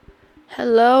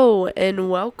Hello and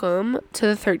welcome to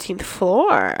the 13th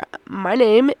floor. My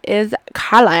name is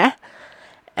Kala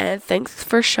and thanks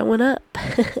for showing up.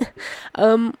 I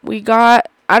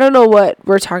don't know what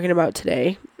we're talking about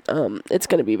today. It's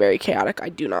going to be very chaotic. I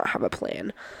do not have a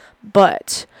plan.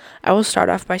 But I will start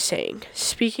off by saying,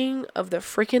 speaking of the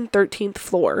freaking 13th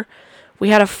floor, we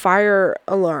had a fire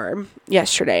alarm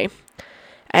yesterday.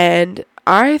 And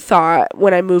I thought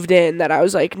when I moved in that I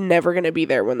was never going to be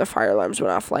there when the fire alarms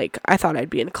went off. I thought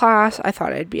I'd be in class. I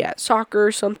thought I'd be at soccer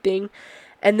or something.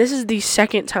 And this is the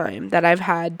second time that I've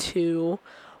had to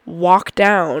walk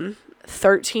down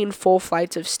 13 full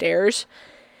flights of stairs.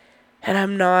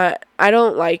 And I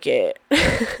don't like it.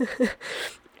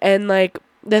 And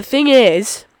the thing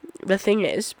is,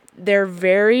 they're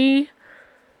very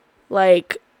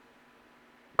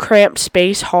cramped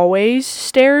space hallways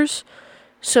stairs.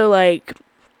 So,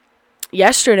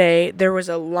 yesterday, there was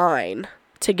a line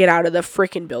to get out of the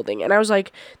freaking building. And I was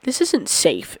like, this isn't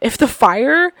safe. If the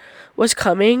fire was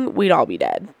coming, we'd all be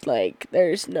dead.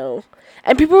 There's no...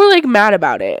 And people were, mad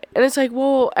about it. And it's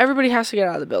well, everybody has to get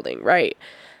out of the building, right?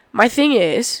 My thing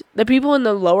is, the people in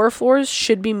the lower floors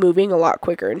should be moving a lot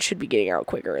quicker and should be getting out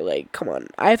quicker. Come on.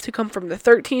 I have to come from the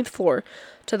 13th floor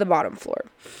to the bottom floor.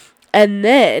 And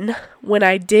then, when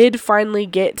I did finally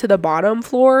get to the bottom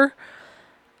floor...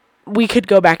 we could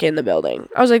go back in the building.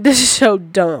 I was like, this is so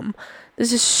dumb.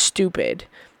 This is stupid.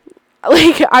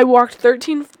 I walked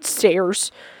 13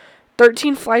 flights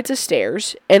of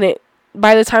stairs, and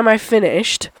by the time I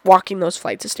finished walking those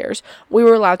flights of stairs, we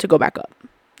were allowed to go back up.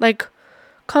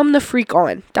 Come the freak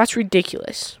on. That's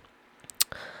ridiculous.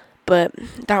 But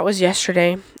that was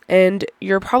yesterday, and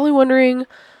you're probably wondering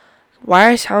why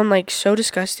I sound so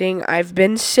disgusting. I've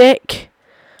been sick.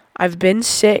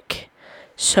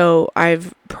 So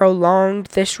I've prolonged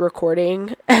this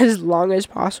recording as long as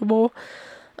possible,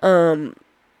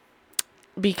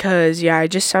 because, I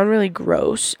just sound really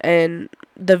gross, and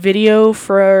the video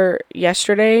for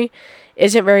yesterday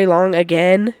isn't very long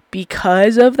again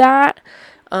because of that.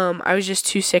 I was just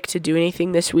too sick to do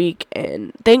anything this week,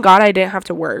 and thank God I didn't have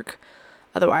to work.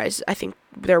 Otherwise, I think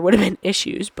there would have been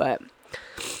issues, but,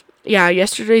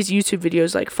 yesterday's YouTube video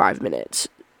is 5 minutes.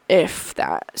 If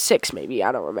that, 6 maybe,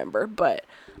 I don't remember, but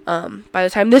by the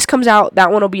time this comes out, that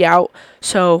one will be out,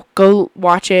 so go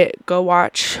watch it. Go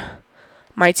watch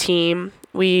my team.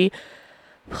 We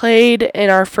played in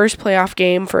our first playoff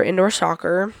game for indoor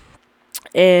soccer,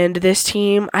 and this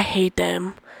team, I hate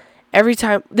them. Every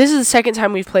time, this is the second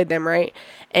time we've played them, right?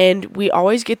 And we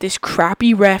always get this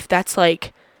crappy ref that's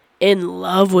in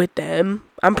love with them.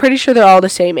 I'm pretty sure they're all the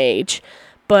same age,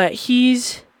 but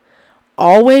he's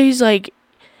always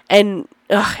and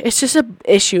it's just an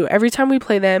issue. Every time we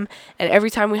play them and every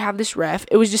time we have this ref,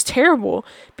 it was just terrible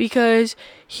because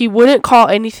he wouldn't call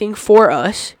anything for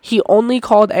us. He only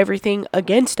called everything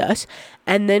against us.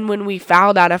 And then when we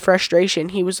fouled out of frustration,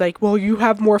 he was like, well, you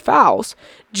have more fouls.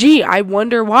 Gee, I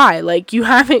wonder why. You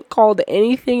haven't called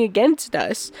anything against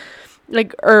us.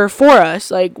 Or for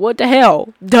us. What the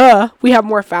hell? Duh. We have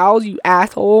more fouls, you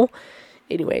asshole.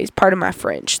 Anyways, pardon my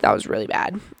French. That was really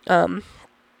bad.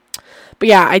 But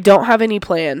I don't have any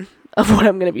plan of what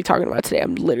I'm going to be talking about today.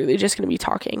 I'm literally just going to be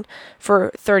talking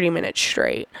for 30 minutes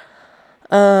straight.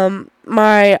 Oh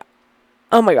my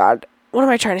God. What am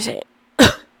I trying to say?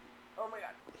 Oh my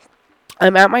God.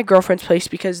 I'm at my girlfriend's place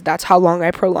because that's how long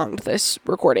I prolonged this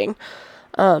recording.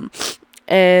 And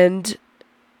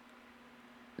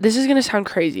this is going to sound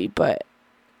crazy, but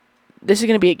this is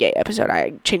going to be a gay episode.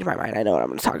 I changed my mind. I know what I'm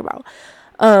going to talk about.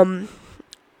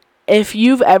 If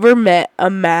you've ever met a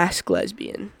masked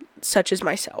lesbian, such as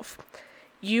myself,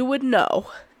 you would know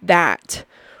that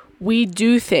we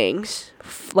do things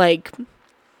we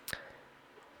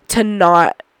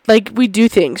do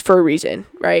things for a reason,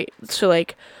 right? So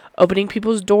opening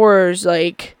people's doors,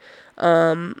 whatever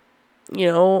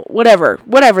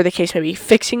the case may be,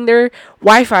 fixing their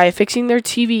Wi-Fi, fixing their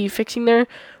TV, fixing their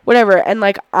whatever. And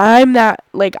I'm that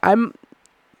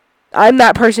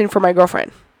person for my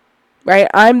girlfriend. Right?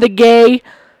 I'm the gay,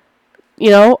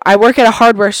 I work at a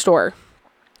hardware store.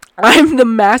 I'm the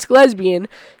masked lesbian.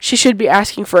 She should be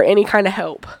asking for any kind of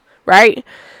help, right?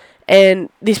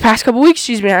 And these past couple weeks,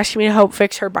 she's been asking me to help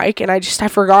fix her bike, and I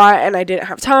forgot, and I didn't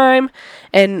have time,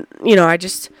 and,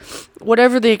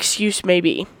 whatever the excuse may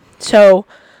be. So,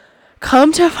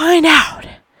 come to find out,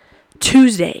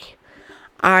 Tuesday,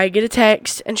 I get a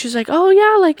text, and she's like, oh,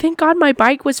 yeah, thank God my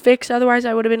bike was fixed, otherwise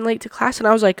I would have been late to class, and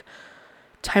I was like,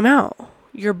 time out.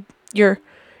 Your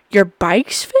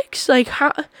bike's fixed?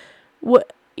 How?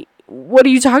 What are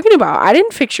you talking about? I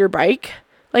didn't fix your bike.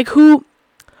 Who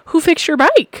fixed your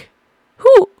bike?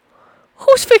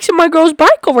 Who's fixing my girl's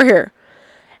bike over here?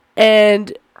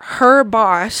 And her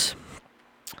boss,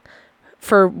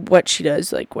 for what she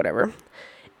does, like whatever,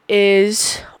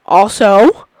 is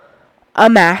also a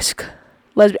mask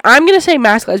lesbian. I'm going to say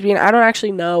mask lesbian. I don't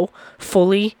actually know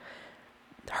fully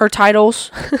her titles.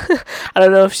 I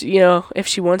don't know if she, if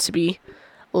she wants to be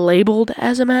labeled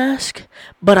as a mask,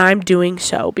 but I'm doing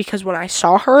so because when I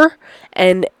saw her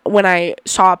and when I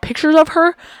saw pictures of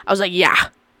her, I was like, yeah,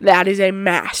 that is a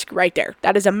mask right there.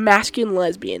 That is a masculine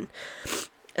lesbian.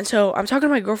 And so I'm talking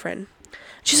to my girlfriend.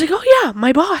 She's like, oh yeah,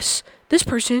 my boss, this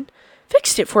person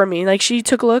fixed it for me. Like, she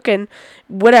took a look and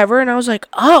whatever, and I was like,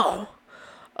 oh,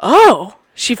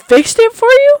 she fixed it for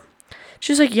you?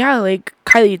 She was like, yeah, like,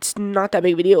 Kylie, it's not that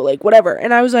big of a deal, like, whatever.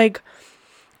 And I was like,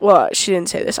 well, she didn't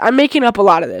say this. I'm making up a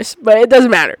lot of this, but it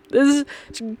doesn't matter. This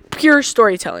is pure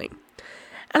storytelling.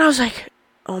 And I was like,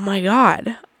 oh my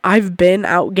God, I've been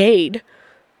outgayed.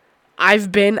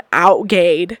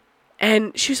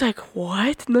 And she was like,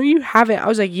 what? No, you haven't. I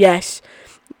was like, yes,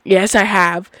 I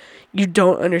have. You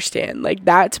don't understand. Like,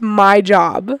 that's my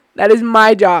job. That is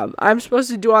my job. I'm supposed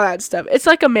to do all that stuff. It's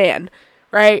like a man,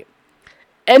 right?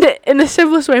 And in the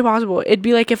simplest way possible, it'd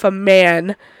be like if a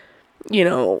man,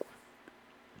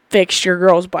 fixed your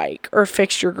girl's bike or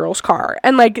fixed your girl's car.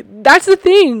 And, like, that's the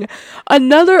thing.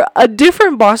 A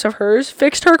different boss of hers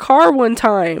fixed her car one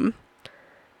time.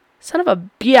 Son of a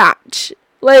biatch.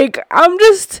 Like, I'm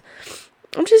just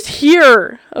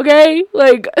here, okay?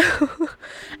 Like,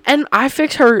 and I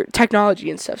fix her technology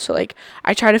and stuff. So, like,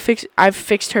 I've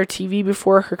fixed her TV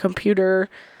before, her computer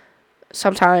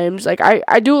sometimes. Like,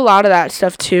 I do a lot of that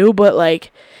stuff too, but,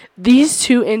 like, these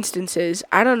two instances,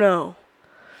 I don't know.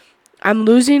 I'm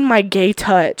losing my gay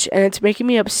touch, and it's making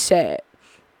me upset.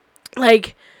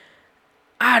 Like,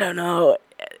 I don't know.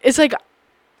 It's like,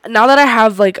 now that I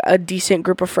have, like, a decent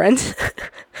group of friends,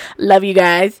 love you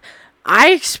guys,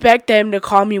 I expect them to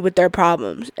call me with their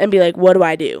problems and be like, what do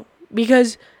I do?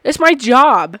 Because it's my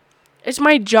job. It's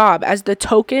my job as the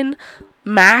token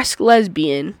mask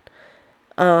lesbian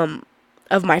of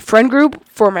my friend group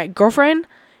for my girlfriend.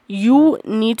 You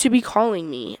need to be calling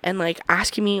me and, like,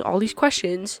 asking me all these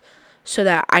questions so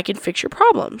that I can fix your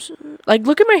problems. Like,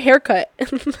 look at my haircut.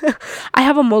 I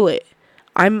have a mullet.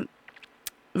 I'm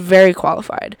very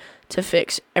qualified to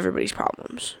fix everybody's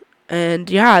problems. And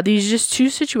yeah, these just two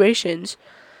situations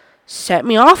set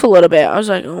me off a little bit. I was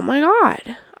like, oh my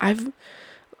God,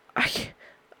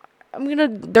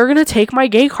 they're gonna take my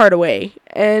gay card away,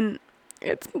 and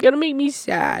it's gonna make me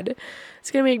sad. It's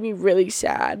gonna make me really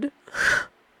sad.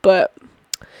 But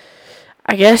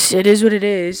I guess it is what it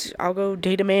is. I'll go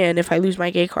date a man if I lose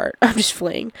my gay card. I'm just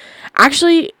flaying.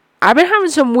 Actually, I've been having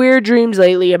some weird dreams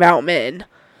lately about men.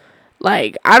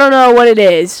 Like, I don't know what it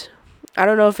is. I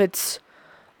don't know if it's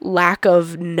lack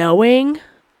of knowing,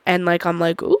 and, like, I'm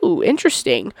like, ooh,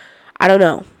 interesting. I don't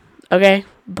know. Okay?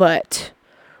 But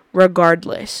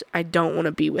regardless, I don't want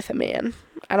to be with a man.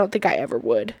 I don't think I ever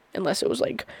would, unless it was,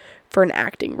 like, for an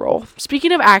acting role.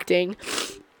 Speaking of acting,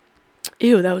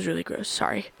 ew, that was really gross.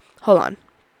 Sorry. Hold on.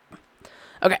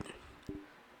 Okay.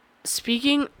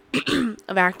 Speaking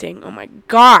of acting, oh my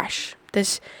gosh,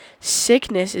 this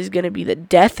sickness is going to be the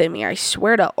death of me. I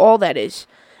swear to all that is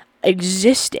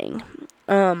existing.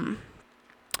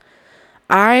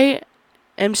 I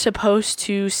am supposed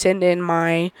to send in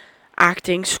my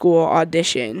acting school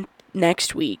audition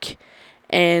next week,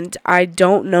 and I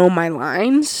don't know my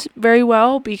lines very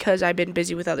well because I've been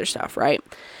busy with other stuff, right?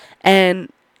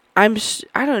 And I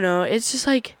don't know, it's just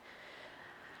like,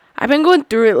 I've been going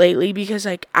through it lately because,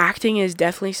 like, acting is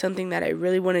definitely something that I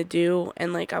really want to do,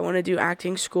 and, like, I want to do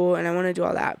acting school, and I want to do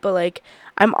all that, but, like,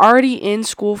 I'm already in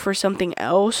school for something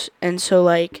else, and so,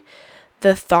 like,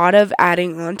 the thought of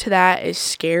adding on to that is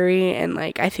scary, and,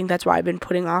 like, I think that's why I've been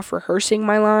putting off rehearsing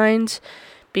my lines,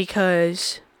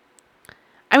 because,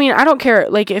 I mean, I don't care,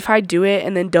 like, if I do it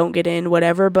and then don't get in,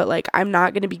 whatever, but, like, I'm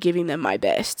not going to be giving them my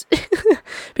best,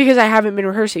 because I haven't been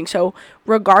rehearsing, so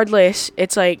regardless,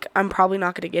 it's like, I'm probably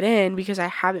not going to get in, because I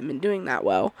haven't been doing that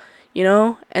well,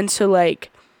 and so, like,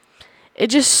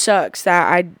 it just sucks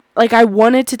that I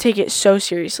wanted to take it so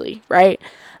seriously, right,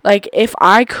 like, if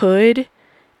I could,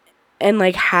 and,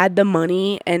 like, had the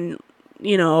money, and,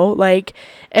 like,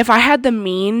 if I had the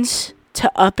means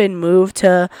to up and move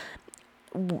to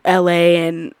LA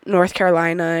and North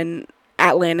Carolina and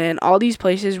Atlanta and all these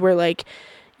places where, like,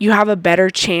 you have a better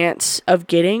chance of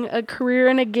getting a career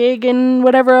and a gig and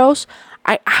whatever else,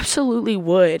 I absolutely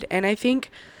would. And I think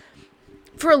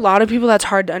for a lot of people that's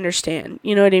hard to understand.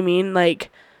 You know what I mean? Like,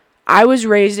 I was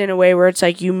raised in a way where it's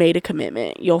like, you made a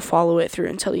commitment, you'll follow it through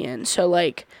until the end. So,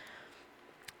 like,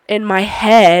 in my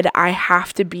head, I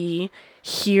have to be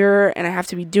here and I have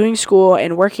to be doing school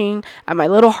and working at my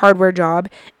little hardware job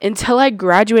until I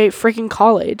graduate freaking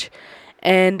college.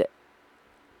 And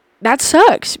that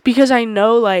sucks because I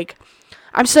know, like,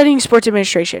 I'm studying sports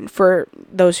administration for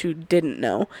those who didn't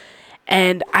know.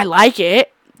 And I like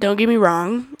it. Don't get me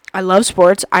wrong. I love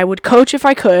sports. I would coach if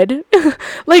I could.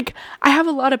 Like, I have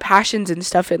a lot of passions and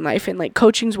stuff in life, and like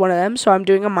coaching's one of them. So I'm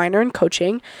doing a minor in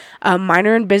coaching, a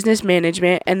minor in business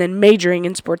management, and then majoring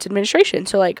in sports administration.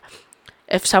 So like,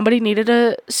 if somebody needed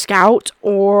a scout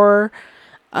or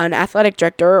an athletic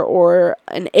director or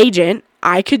an agent,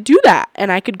 I could do that,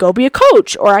 and I could go be a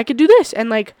coach, or I could do this. And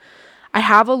like, I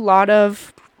have a lot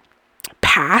of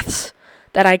paths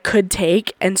that I could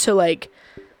take. And so like,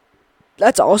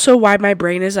 that's also why my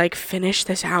brain is like, finish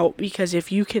this out, because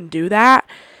if you can do that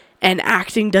and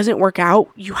acting doesn't work out,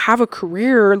 you have a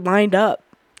career lined up.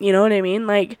 You know what I mean?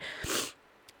 Like,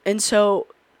 and so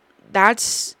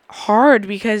that's hard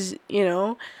because, you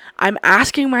know, I'm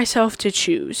asking myself to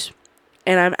choose,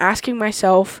 and I'm asking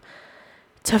myself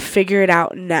to figure it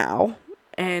out now.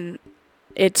 And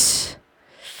it's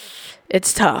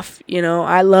tough. You know,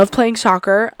 I love playing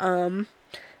soccer.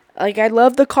 Like, I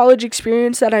love the college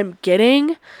experience that I'm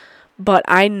getting, but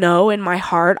I know in my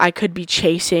heart I could be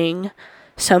chasing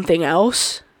something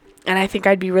else, and I think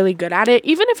I'd be really good at it,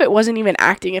 even if it wasn't even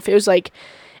acting, if it was, like,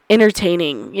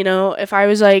 entertaining, you know, if I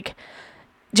was, like,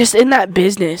 just in that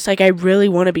business, like, I really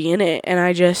want to be in it, and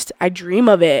I dream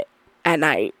of it at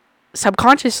night,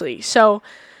 subconsciously. So,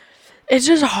 it's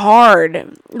just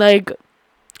hard. Like,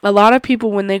 a lot of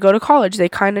people, when they go to college, they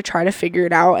kind of try to figure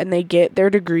it out, and they get their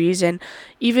degrees, and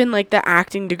even like the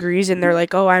acting degrees, and they're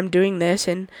like, oh, I'm doing this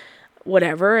and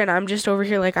whatever. And I'm just over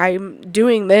here like, I'm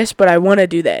doing this, but I want to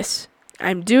do this.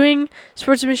 I'm doing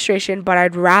sports administration, but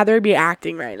I'd rather be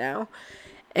acting right now.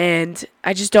 And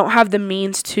I just don't have the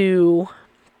means to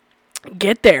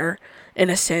get there, in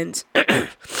a sense.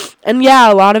 And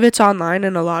yeah, a lot of it's online,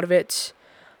 and a lot of it's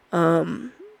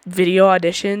video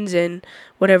auditions and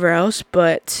whatever else,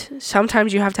 but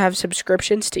sometimes you have to have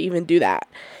subscriptions to even do that,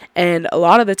 and a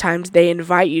lot of the times they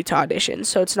invite you to auditions,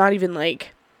 so it's not even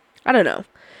like, I don't know,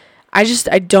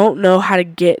 I don't know how to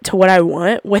get to what I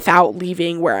want without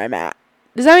leaving where I'm at.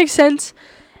 Does that make sense?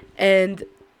 And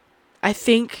I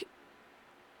think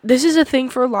this is a thing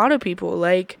for a lot of people,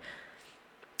 like,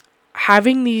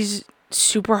 having these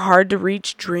super hard to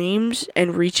reach dreams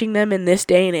and reaching them in this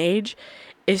day and age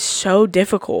is so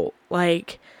difficult.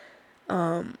 Like,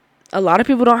 a lot of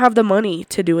people don't have the money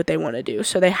to do what they want to do,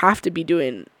 so they have to be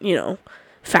doing, you know,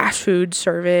 fast food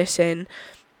service and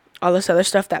all this other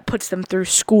stuff that puts them through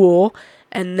school,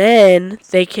 and then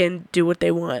they can do what they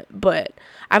want. But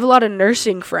I have a lot of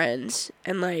nursing friends,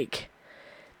 and like,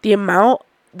 the amount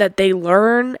that they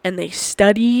learn and they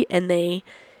study and they,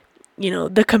 you know,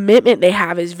 the commitment they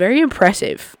have is very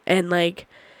impressive, and like,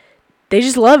 they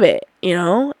just love it, you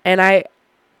know. And I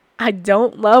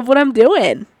don't love what I'm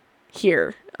doing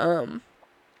here.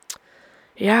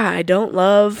 Yeah, I don't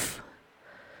love,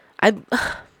 I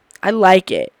like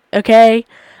it, okay?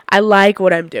 I like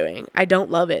what I'm doing. I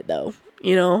don't love it, though,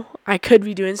 you know? I could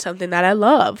be doing something that I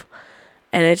love,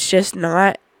 and it's just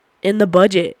not in the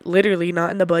budget, literally not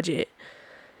in the budget.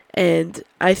 And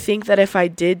I think that if I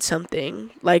did something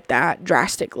like that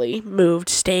drastically, moved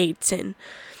states and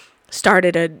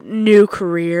started a new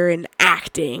career in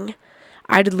acting,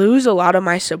 I'd lose a lot of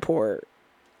my support,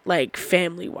 like,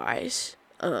 family-wise.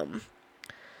 And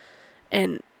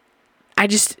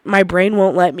my brain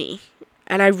won't let me.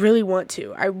 And I really want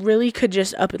to. I really could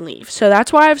just up and leave. So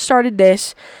that's why I've started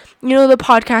this. You know, the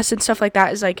podcast and stuff like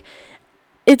that is like,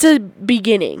 it's a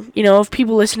beginning. You know, if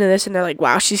people listen to this and they're like,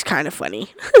 wow, she's kind of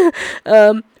funny.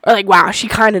 Or like, wow, she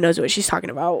kind of knows what she's talking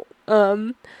about.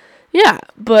 Yeah,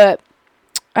 but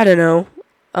I don't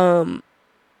know.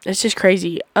 It's just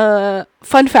crazy.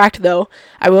 Fun fact, though,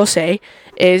 I will say,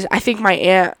 is I think my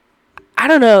aunt, I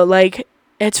don't know, like,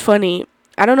 it's funny.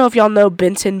 I don't know if y'all know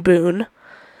Benson Boone.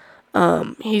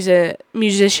 He's a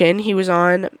musician. He was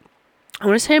on, I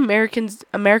want to say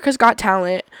America's Got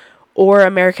Talent or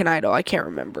American Idol. I can't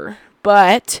remember.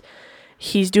 But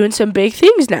he's doing some big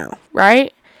things now,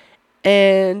 right?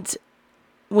 And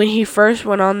when he first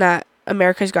went on that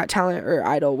America's Got Talent or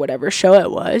Idol, whatever show it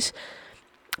was,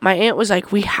 my aunt was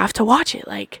like, we have to watch it.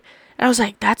 Like, and I was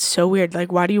like, that's so weird.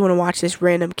 Like, why do you want to watch this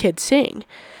random kid sing?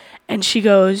 And she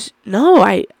goes, no,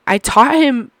 I taught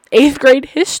him 8th grade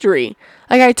history.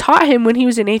 Like, I taught him when he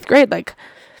was in 8th grade. Like,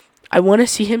 I want to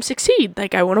see him succeed.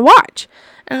 Like, I want to watch.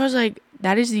 And I was like,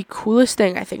 that is the coolest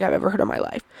thing I think I've ever heard in my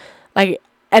life. Like,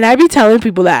 and I be telling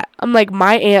people that. I'm like,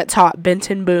 my aunt taught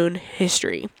Benson Boone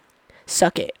history.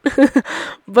 Suck it.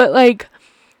 But, like,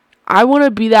 I want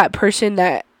to be that person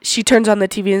that she turns on the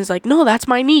TV and is like, no, that's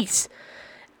my niece.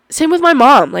 Same with my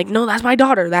mom. Like, no, that's my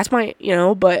daughter. That's my,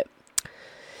 but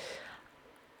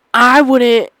I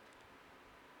wouldn't,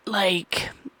 like,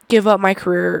 give up my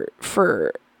career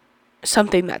for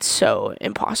something that's so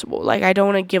impossible. Like, I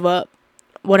don't want to give up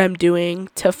what I'm doing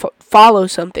to follow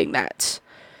something that's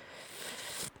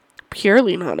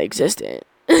purely non-existent.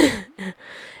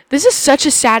 This is such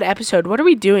a sad episode. What are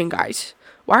we doing, guys?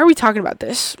 Why are we talking about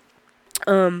this?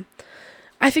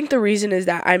 I think the reason is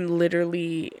that I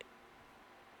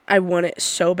want it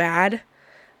so bad,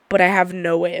 but I have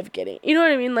no way of getting, you know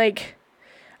what I mean? Like,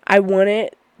 I want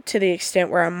it to the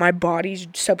extent where my body's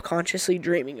subconsciously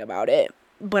dreaming about it,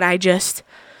 but I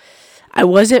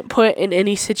wasn't put in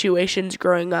any situations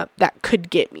growing up that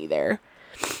could get me there.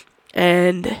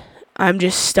 And I'm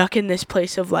just stuck in this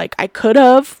place of, like, I could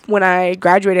have, when I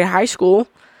graduated high school,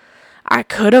 I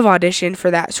could have auditioned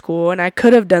for that school, and I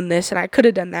could have done this, and I could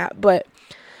have done that, but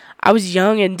I was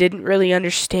young and didn't really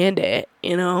understand it,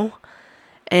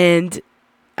 And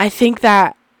I think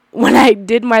that when I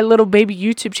did my little baby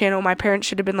YouTube channel, my parents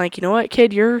should have been like, you know what,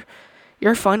 kid, you're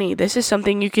funny. This is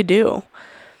something you could do.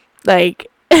 Like,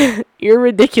 you're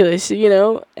ridiculous,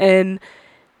 And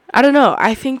I don't know.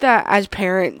 I think that as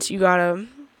parents, you gotta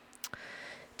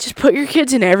just put your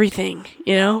kids in everything,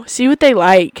 See what they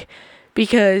like.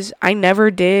 Because I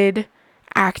never did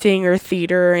acting or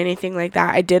theater or anything like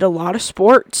that. I did a lot of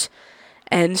sports.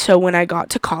 And so when I got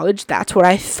to college, that's what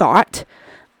I thought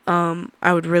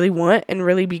I would really want and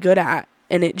really be good at.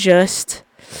 And it just,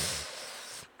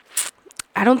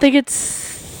 I don't think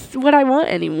it's what I want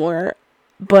anymore.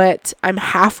 But I'm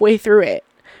halfway through it,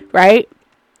 right?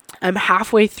 I'm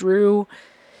halfway through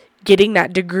getting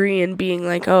that degree and being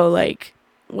like, oh, like,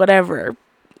 whatever.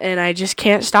 And I just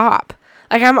can't stop.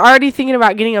 Like, I'm already thinking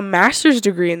about getting a master's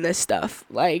degree in this stuff.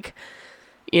 Like,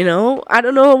 I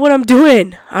don't know what I'm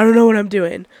doing.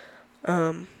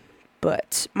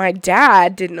 But my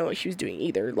dad didn't know what he was doing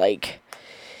either. Like,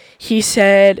 he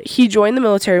said he joined the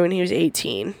military when he was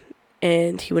 18.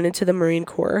 And he went into the Marine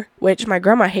Corps, which my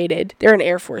grandma hated. They're an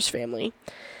Air Force family.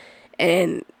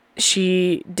 And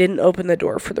she didn't open the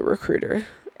door for the recruiter.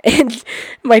 And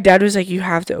my dad was like, you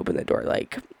have to open the door.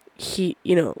 Like, he,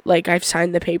 like, I've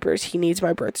signed the papers. He needs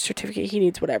my birth certificate. He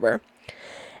needs whatever.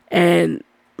 And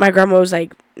my grandma was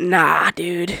like, nah,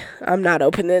 dude, I'm not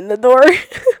opening the door.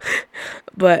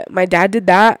 But my dad did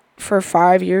that for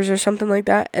 5 years or something like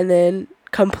that. And then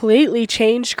completely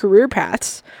changed career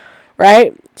paths,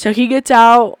 right? So he gets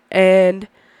out and,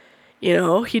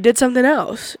 he did something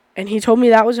else. And he told me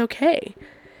that was okay.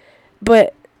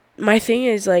 But my thing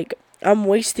is, like, I'm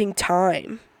wasting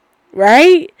time,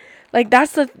 right? Like,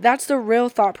 that's the real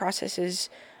thought process is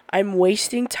I'm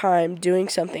wasting time doing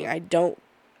something I don't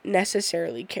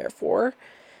necessarily care for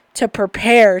to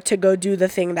prepare to go do the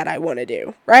thing that I want to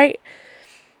do, right?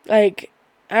 Like,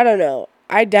 I don't know.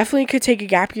 I definitely could take a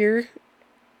gap year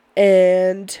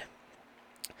and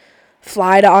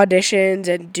fly to auditions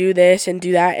and do this and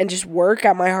do that and just work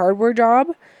at my hardware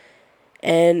job.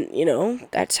 And,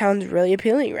 that sounds really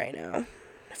appealing right now,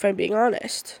 if I'm being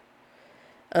honest.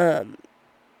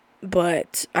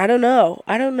 But I don't know.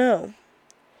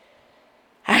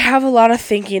 I have a lot of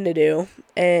thinking to do,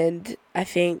 and I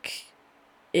think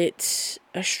it's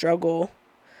a struggle.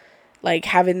 Like,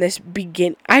 having this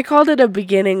I called it a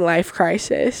beginning life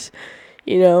crisis.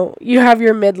 You have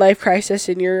your midlife crisis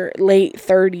in your late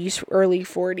 30s, early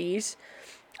 40s.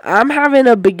 I'm having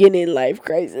a beginning life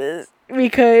crisis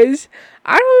because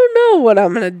I don't know what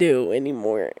I'm going to do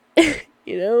anymore,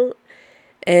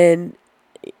 And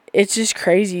it's just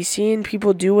crazy seeing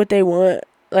people do what they want.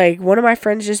 Like, one of my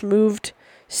friends just moved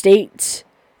states,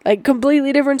 like,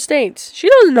 completely different states. She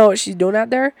doesn't know what she's doing out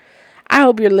there. I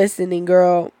hope you're listening,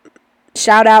 girl.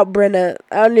 Shout out, Brenna.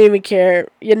 I don't even care.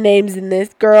 Your name's in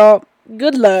this, girl.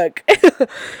 Good luck.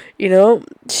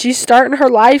 She's starting her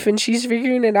life and she's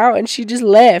figuring it out and she just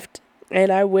left.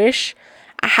 And I wish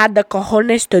I had the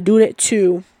cojones to do it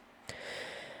too.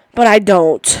 But I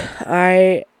don't.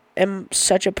 I am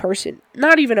such a person.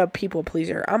 Not even a people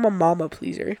pleaser. I'm a mama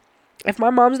pleaser. If my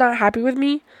mom's not happy with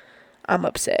me, I'm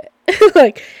upset.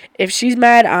 Like, if she's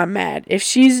mad, I'm mad. If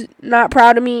she's not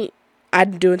proud of me,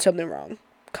 I'm doing something wrong.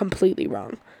 Completely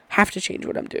wrong. Have to change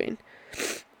what I'm doing.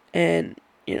 And,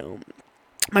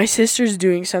 my sister's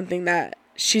doing something that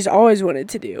she's always wanted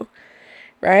to do,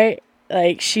 right?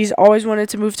 Like, she's always wanted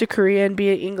to move to Korea and be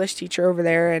an English teacher over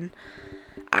there. And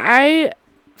I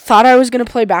thought I was going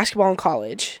to play basketball in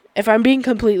college, if I'm being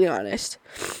completely honest.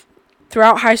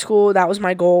 Throughout high school, that was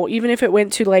my goal. Even if it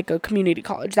went to, like, a community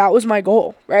college, that was my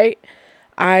goal, right?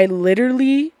 I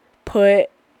literally put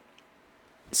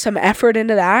some effort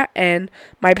into that, and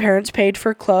my parents paid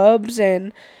for clubs,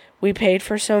 and we paid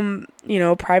for some,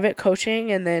 private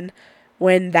coaching. And then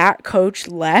when that coach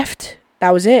left,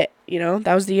 that was it.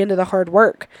 That was the end of the hard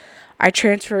work. I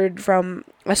transferred from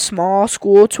a small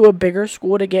school to a bigger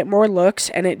school to get more looks,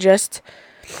 and it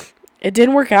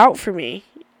didn't work out for me.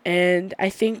 And I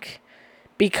think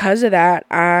because of that,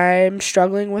 I'm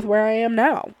struggling with where I am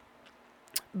now.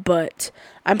 But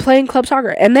I'm playing club soccer.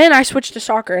 And then I switched to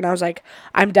soccer, and I was like,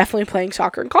 I'm definitely playing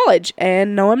soccer in college.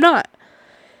 And no, I'm not.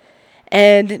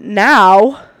 And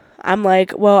now I'm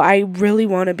like, well, I really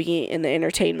want to be in the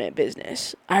entertainment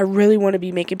business. I really want to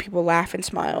be making people laugh and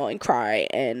smile and cry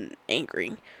and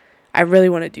angry. I really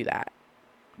want to do that.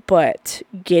 But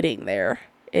getting there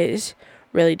is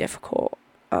really difficult.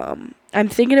 I'm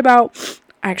thinking about,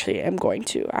 actually, I'm going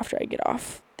to, after I get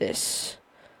off this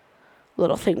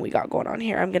little thing we got going on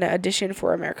here, I'm going to audition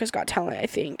for America's Got Talent, I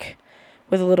think,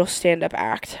 with a little stand-up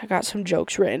act. I got some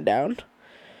jokes written down.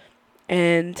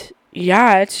 And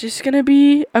yeah, it's just going to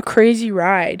be a crazy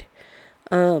ride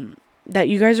that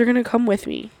you guys are going to come with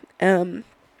me.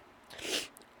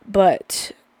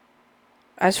 But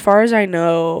as far as I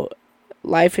know,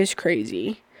 life is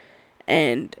crazy,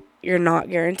 and you're not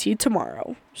guaranteed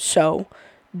tomorrow. So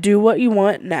do what you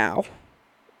want now.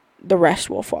 The rest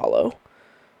will follow.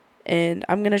 And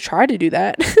I'm going to try to do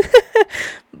that.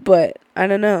 But I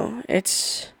don't know.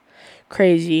 It's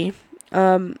crazy.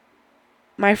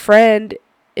 My friend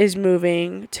is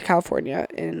moving to California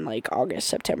in August,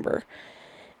 September.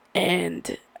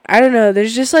 And I don't know.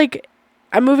 There's just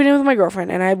I'm moving in with my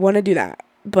girlfriend, and I want to do that.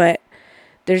 But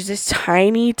there's this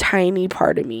tiny, tiny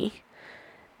part of me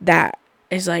that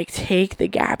is take the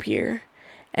gap year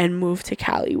and move to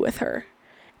Cali with her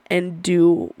and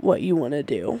do what you want to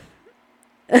do.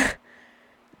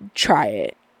 Try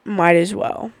it. Might as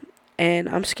well. And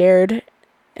I'm scared,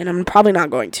 and I'm probably not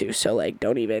going to, so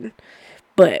don't even.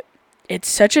 But it's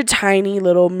such a tiny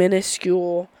little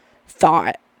minuscule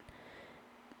thought,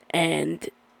 and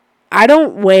I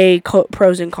don't weigh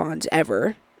pros and cons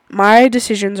ever. My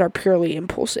decisions are purely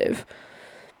impulsive.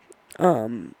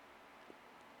 And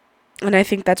I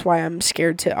think that's why I'm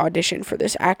scared to audition for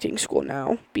this acting school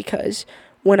now, because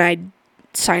when I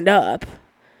signed up,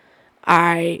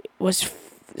 I was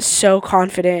so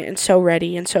confident and so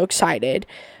ready and so excited.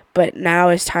 But now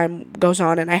as time goes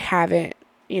on and I haven't,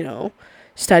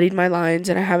 studied my lines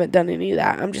and I haven't done any of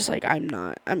that, I'm just I'm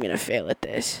going to fail at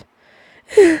this.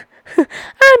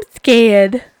 I'm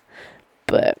scared.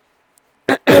 But,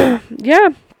 yeah,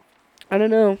 I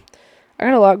don't know. I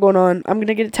got a lot going on. I'm going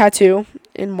to get a tattoo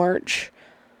in March.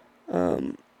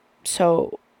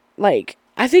 So,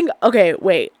 I think, okay,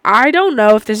 wait. I don't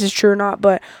know if this is true or not,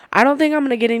 but I don't think I'm going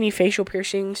to get any facial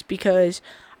piercings, because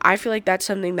I feel like that's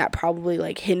something that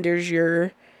probably, hinders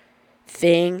your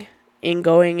thing in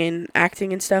going and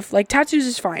acting and stuff. Tattoos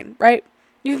is fine, right?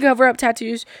 You can cover up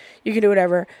tattoos. You can do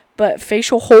whatever. But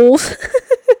facial holes,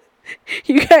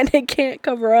 you kind of can't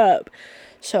cover up.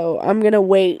 So, I'm going to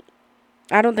wait.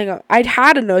 I don't think I'd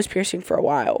had a nose piercing for a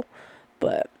while,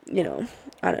 but,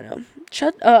 I don't know.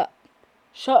 Shut up.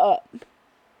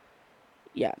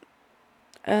 Yeah.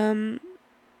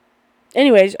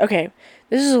 Anyways, okay.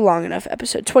 This is a long enough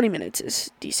episode. 20 minutes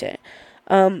is decent.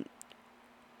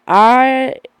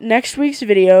 Next week's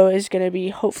video is going to be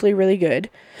hopefully really good.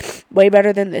 Way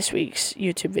better than this week's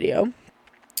YouTube video,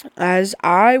 as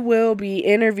I will be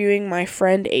interviewing my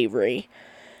friend Avery.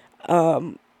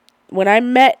 When I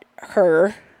met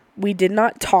her, we did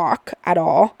not talk at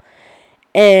all,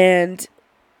 and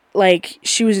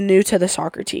she was new to the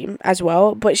soccer team as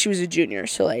well, but she was a junior,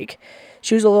 so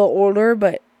she was a little older,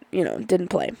 but didn't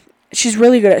play. She's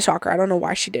really good at soccer. I don't know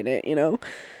why she didn't,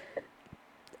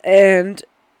 and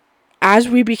as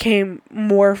we became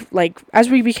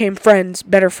friends,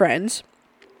 better friends,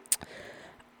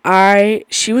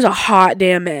 she was a hot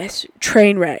damn mess,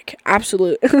 train wreck,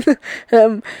 absolute.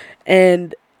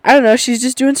 And I don't know, she's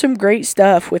just doing some great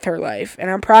stuff with her life,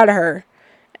 and I'm proud of her,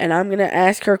 and I'm going to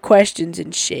ask her questions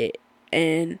and shit,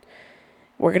 and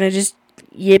we're going to just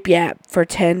yip-yap for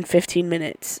 10, 15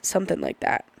 minutes, something like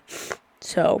that.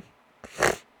 So,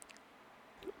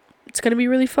 it's going to be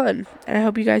really fun, and I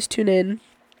hope you guys tune in.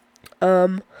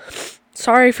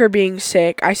 Sorry for being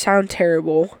sick. I sound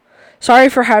terrible. Sorry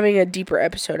for having a deeper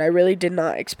episode. I really did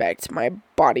not expect my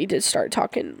body to start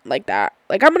talking like that.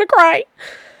 I'm going to cry.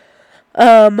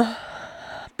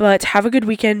 But have a good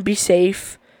weekend. Be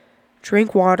safe.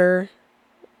 Drink water.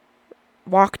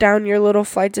 Walk down your little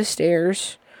flights of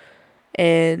stairs.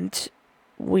 And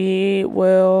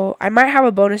I might have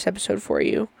a bonus episode for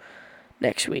you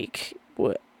next week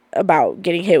about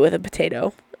getting hit with a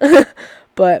potato.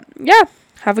 But, yeah.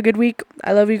 Have a good week.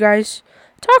 I love you guys.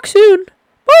 Talk soon.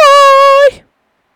 Bye.